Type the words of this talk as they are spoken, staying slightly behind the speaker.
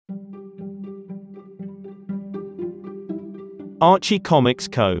Archie Comics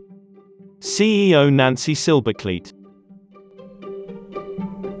Co. CEO Nancy Silberkleit.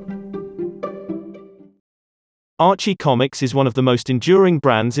 Archie Comics is one of the most enduring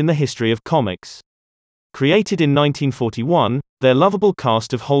brands in the history of comics. Created in 1941, their lovable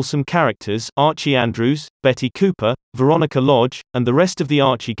cast of wholesome characters, Archie Andrews, Betty Cooper, Veronica Lodge, and the rest of the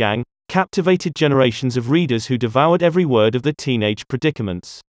Archie gang, captivated generations of readers who devoured every word of the teenage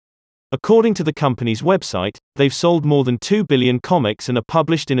predicaments. According to the company's website, they've sold more than 2 billion comics and are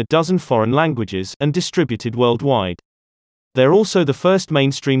published in a dozen foreign languages and distributed worldwide. They're also the first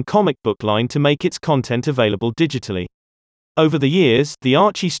mainstream comic book line to make its content available digitally. Over the years, the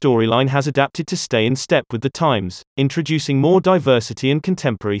Archie storyline has adapted to stay in step with the times, introducing more diversity and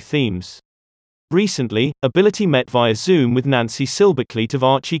contemporary themes. Recently, Ability met via Zoom with Nancy Silberkleit of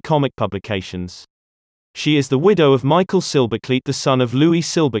Archie Comic Publications. She is the widow of Michael Silberkleit, the son of Louis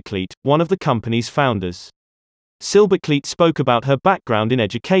Silberkleit, one of the company's founders. Silberkleit spoke about her background in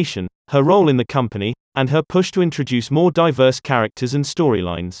education, her role in the company, and her push to introduce more diverse characters and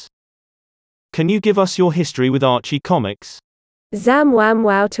storylines. Can you give us your history with Archie Comics? Zam wham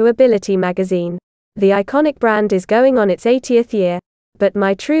wow to Ability magazine. The iconic brand is going on its 80th year. But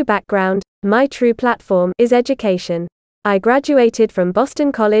my true background, my true platform, is education. I graduated from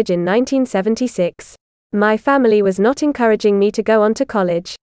Boston College in 1976. My family was not encouraging me to go on to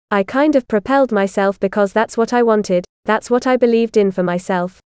college. I kind of propelled myself because that's what I wanted, that's what I believed in for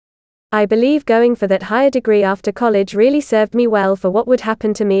myself. I believe going for that higher degree after college really served me well for what would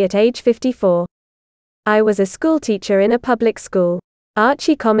happen to me at age 54. I was a school teacher in a public school.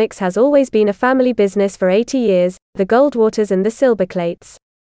 Archie Comics has always been a family business for 80 years, the Goldwaters and the Silberkleits.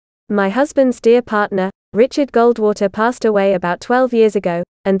 My husband's dear partner, Richard Goldwater, passed away about 12 years ago,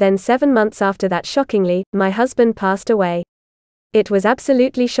 and then 7 months after that, shockingly, my husband passed away. It was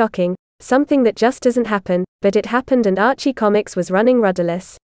absolutely shocking, something that just doesn't happen, but it happened, and Archie Comics was running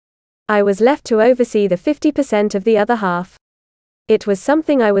rudderless. I was left to oversee the 50% of the other half. It was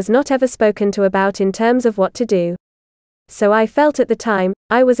something I was not ever spoken to about in terms of what to do. So I felt at the time,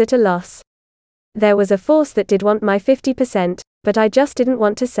 I was at a loss. There was a force that did want my 50%, but I just didn't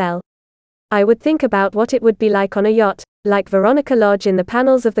want to sell. I would think about what it would be like on a yacht, like Veronica Lodge in the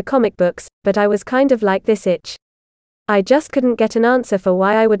panels of the comic books, but I was kind of like this itch. I just couldn't get an answer for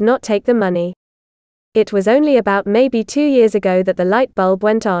why I would not take the money. It was only about maybe 2 years ago that the light bulb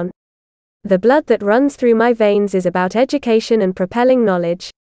went on. The blood that runs through my veins is about education and propelling knowledge.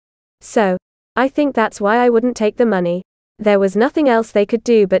 So, I think that's why I wouldn't take the money. There was nothing else they could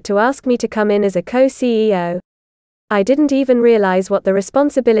do but to ask me to come in as a co-CEO. I didn't even realize what the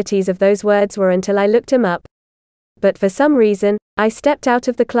responsibilities of those words were until I looked them up. But for some reason, I stepped out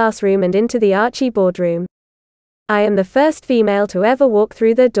of the classroom and into the Archie boardroom. I am the first female to ever walk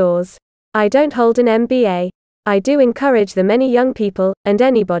through their doors. I don't hold an MBA. I do encourage the many young people, and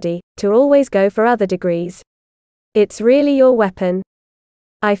anybody, to always go for other degrees. It's really your weapon.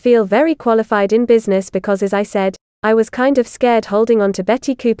 I feel very qualified in business because, as I said, I was kind of scared holding on to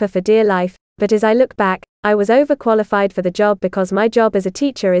Betty Cooper for dear life, but as I look back, I was overqualified for the job because my job as a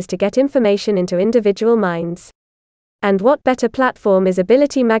teacher is to get information into individual minds. And what better platform is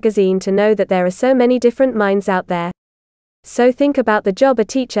Ability magazine to know that there are so many different minds out there? So think about the job a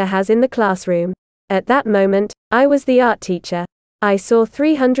teacher has in the classroom. At that moment, I was the art teacher. I saw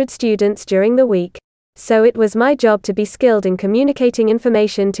 300 students during the week. So it was my job to be skilled in communicating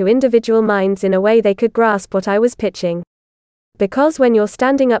information to individual minds in a way they could grasp what I was pitching. Because when you're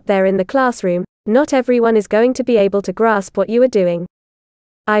standing up there in the classroom, not everyone is going to be able to grasp what you are doing.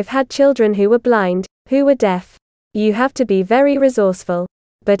 I've had children who were blind, who were deaf. You have to be very resourceful.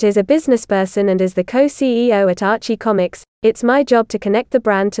 But as a businessperson and as the co-CEO at Archie Comics, it's my job to connect the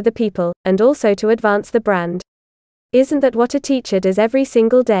brand to the people, and also to advance the brand. Isn't that what a teacher does every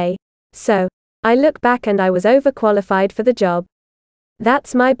single day? So, I look back and I was overqualified for the job.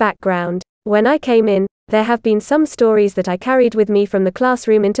 That's my background. When I came in, there have been some stories that I carried with me from the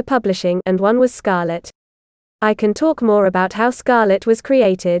classroom into publishing, and one was Scarlet. I can talk more about how Scarlet was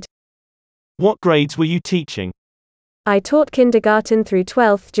created. What grades were you teaching? I taught kindergarten through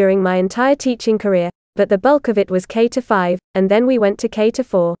 12th during my entire teaching career, but the bulk of it was K-5, and then we went to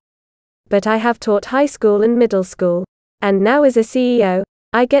K-4. But I have taught high school and middle school. And now as a CEO,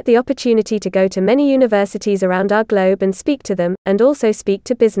 I get the opportunity to go to many universities around our globe and speak to them, and also speak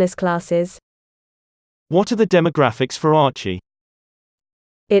to business classes. What are the demographics for Archie?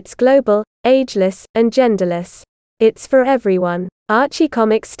 It's global, ageless, and genderless. It's for everyone. Archie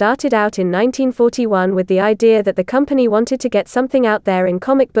Comics started out in 1941 with the idea that the company wanted to get something out there in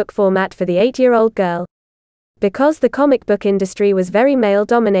comic book format for the 8-year-old girl. Because the comic book industry was very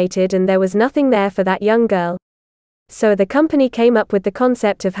male-dominated and there was nothing there for that young girl. So the company came up with the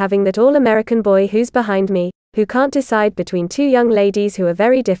concept of having that all-American boy who's behind me, who can't decide between two young ladies who are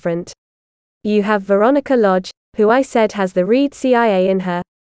very different. You have Veronica Lodge, who I said has the Reed CIA in her.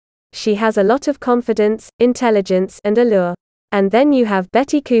 She has a lot of confidence, intelligence, and allure. And then you have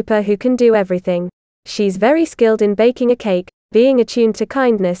Betty Cooper, who can do everything. She's very skilled in baking a cake, being attuned to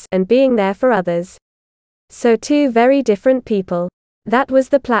kindness, and being there for others. So two very different people. That was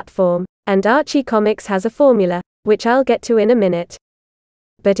the platform. And Archie Comics has a formula, which I'll get to in a minute.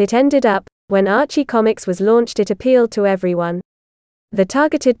 But it ended up, when Archie Comics was launched, it appealed to everyone. The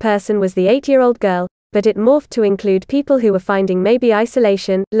targeted person was the 8-year-old girl, but it morphed to include people who were finding maybe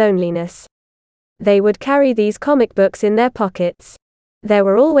isolation, loneliness. They would carry these comic books in their pockets. There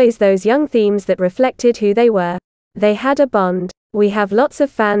were always those young themes that reflected who they were. They had a bond. We have lots of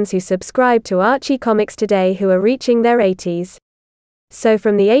fans who subscribe to Archie Comics today who are reaching their 80s. So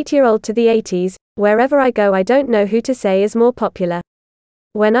from the 8-year-old to the 80s, wherever I go I don't know who to say is more popular.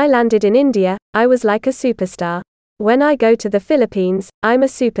 When I landed in India, I was like a superstar. When I go to the Philippines, I'm a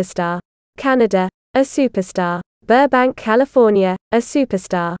superstar. Canada, a superstar. Burbank, California, a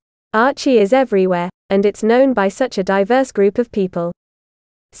superstar. Archie is everywhere, and it's known by such a diverse group of people.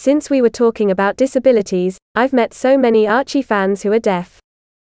 Since we were talking about disabilities, I've met so many Archie fans who are deaf.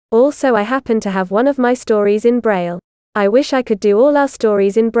 Also, I happen to have one of my stories in Braille. I wish I could do all our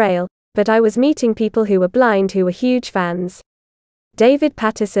stories in Braille, but I was meeting people who were blind who were huge fans. David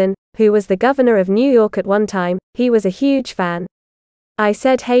Patterson, who was the governor of New York at one time, he was a huge fan. I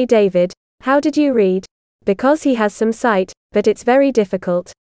said, "Hey David, how did you read?" Because he has some sight, but it's very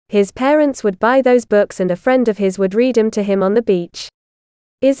difficult. His parents would buy those books and a friend of his would read them to him on the beach.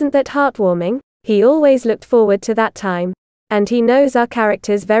 Isn't that heartwarming? He always looked forward to that time. And he knows our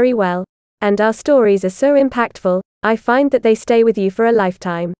characters very well. And our stories are so impactful, I find that they stay with you for a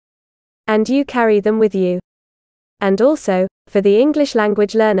lifetime. And you carry them with you. And also, for the English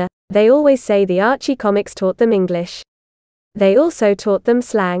language learner, they always say the Archie Comics taught them English. They also taught them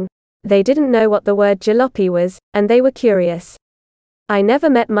slang. They didn't know what the word jalopy was, and they were curious. I never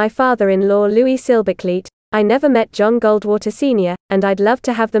met my father-in-law Louis Silbercleat, I never met John Goldwater Sr., and I'd love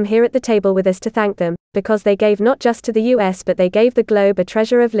to have them here at the table with us to thank them, because they gave not just to the US but they gave the globe a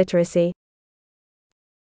treasure of literacy.